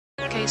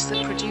Showcase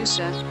the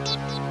producer.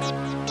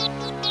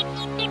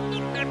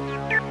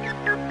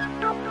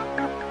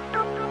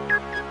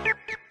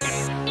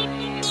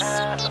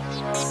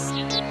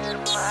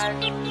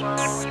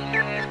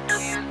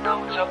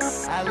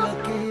 I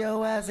look in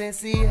your eyes and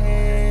see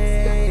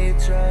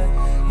hatred.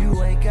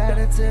 You ain't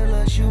gotta tell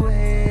us you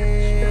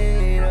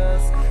hate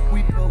us.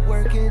 We put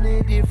work in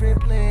different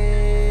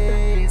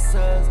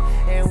places,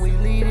 and we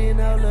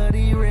leading all of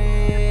the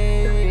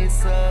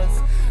races.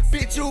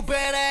 Bitch, you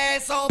better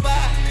ass on by.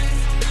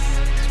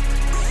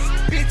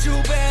 Bitch, you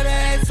better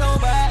ass on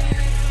by.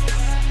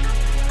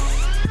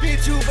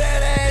 Bitch, you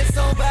better ass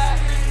on by.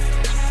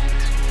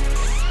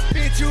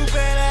 Bitch, you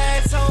better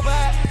ass on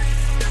by.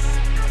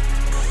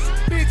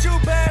 Bitch, you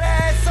better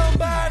ask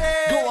somebody.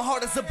 Going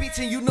hard as a bitch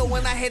and you know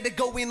when I had to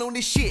go in on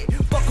this shit.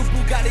 Fuck a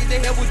Bugatti, they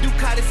hell with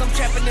Ducatis. I'm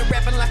trapping and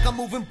rapping like I'm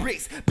moving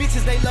bricks.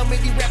 Bitches, they love me,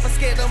 these rappers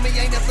scared of me.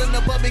 Ain't nothing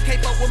above me,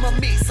 can't fuck with my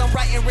mix. I'm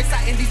writing,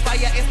 reciting these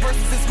fire-ass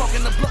verses and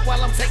smoking the blunt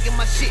while I'm taking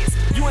my shits.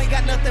 You ain't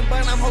got nothing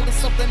but I'm holding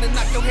something to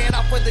knock your head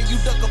off whether you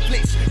duck or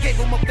flinch. Gave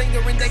them a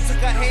finger and they took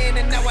a hand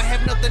and now I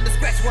have nothing to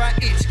scratch where I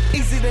itch.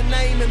 Easy to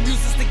name and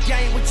music's the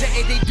game. With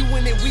J.A.D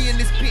doing it, we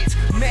in this bitch.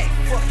 Mac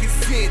fucking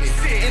city.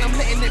 And I'm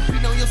letting it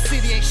beat on your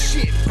city. Ain't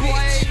shit,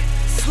 bitch.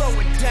 Slow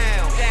it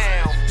down.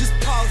 Just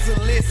pause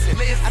and listen.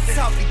 I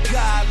talked to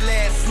God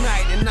last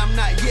night and I'm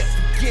not yet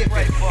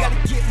forgiven.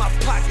 Gotta get my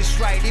pockets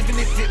right, even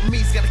if it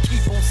means gotta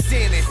keep on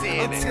sinning.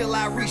 Until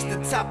I reach the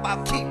top,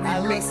 I'll keep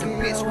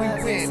remixing, bitch, we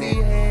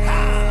winning.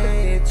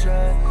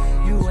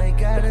 You ain't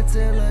gotta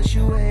tell us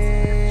you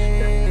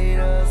hate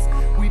us.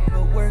 We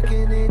put work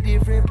in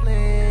different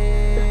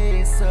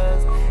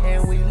places,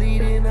 and we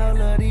leading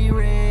all of the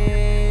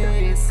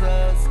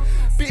races.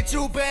 Bitch,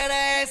 you better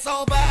ass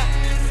on by.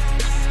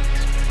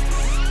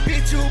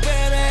 Bitch, you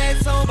better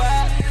ass on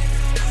by.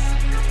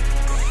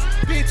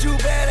 Bitch, you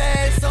better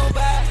ass on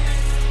by.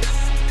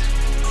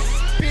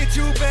 Bitch,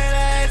 you better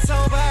ass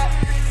on by.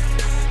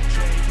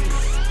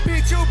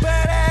 Bitch, you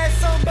better ass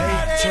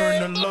somebody. Hate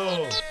turn to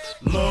love,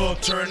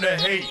 love turn to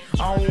hate.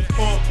 I don't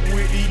fuck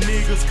with these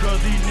niggas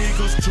cause these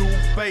niggas too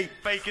fake.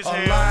 Fake as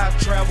hell. Alive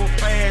travel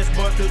fast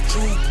but the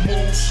truth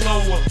moves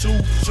slower.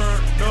 Too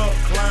turned up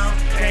clown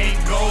can't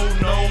go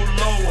no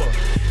lower.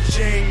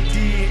 J.A.D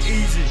and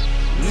Easy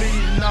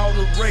leading all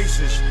the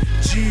races.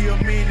 G,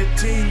 I'm in the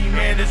team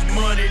and it's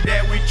money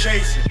that we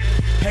chasing.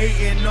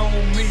 Hating on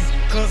me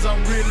cause I'm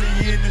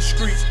really in the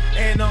streets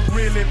and I'm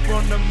really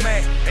from the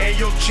Mac and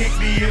your chick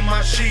be in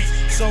my sheets.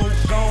 So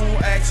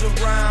gon' ask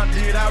around,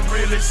 did I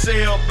really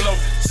sell blow?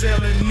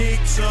 Selling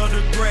nicks of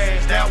the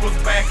grass, that was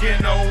back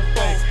in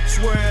 04.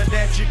 Swear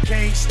that you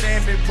can't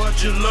stand me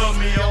but you love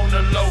me on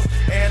the low.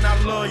 And I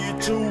love you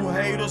too,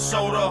 hater,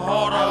 so the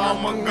harder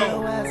I'ma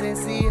go.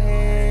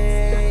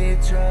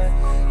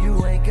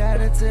 You ain't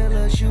gotta tell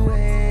us you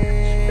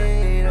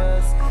hate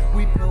us.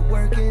 We put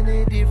work in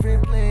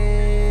different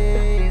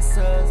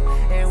places,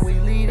 and we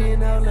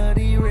leading all of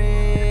the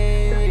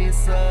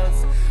races.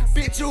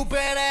 Bitch, you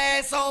better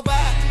ass on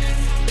by.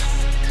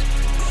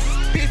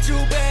 Bitch,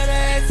 you better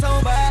ass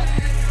on by.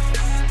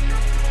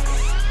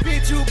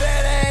 Bitch, you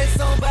better ass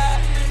on by.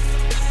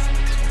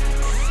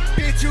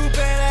 Bitch, you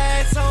better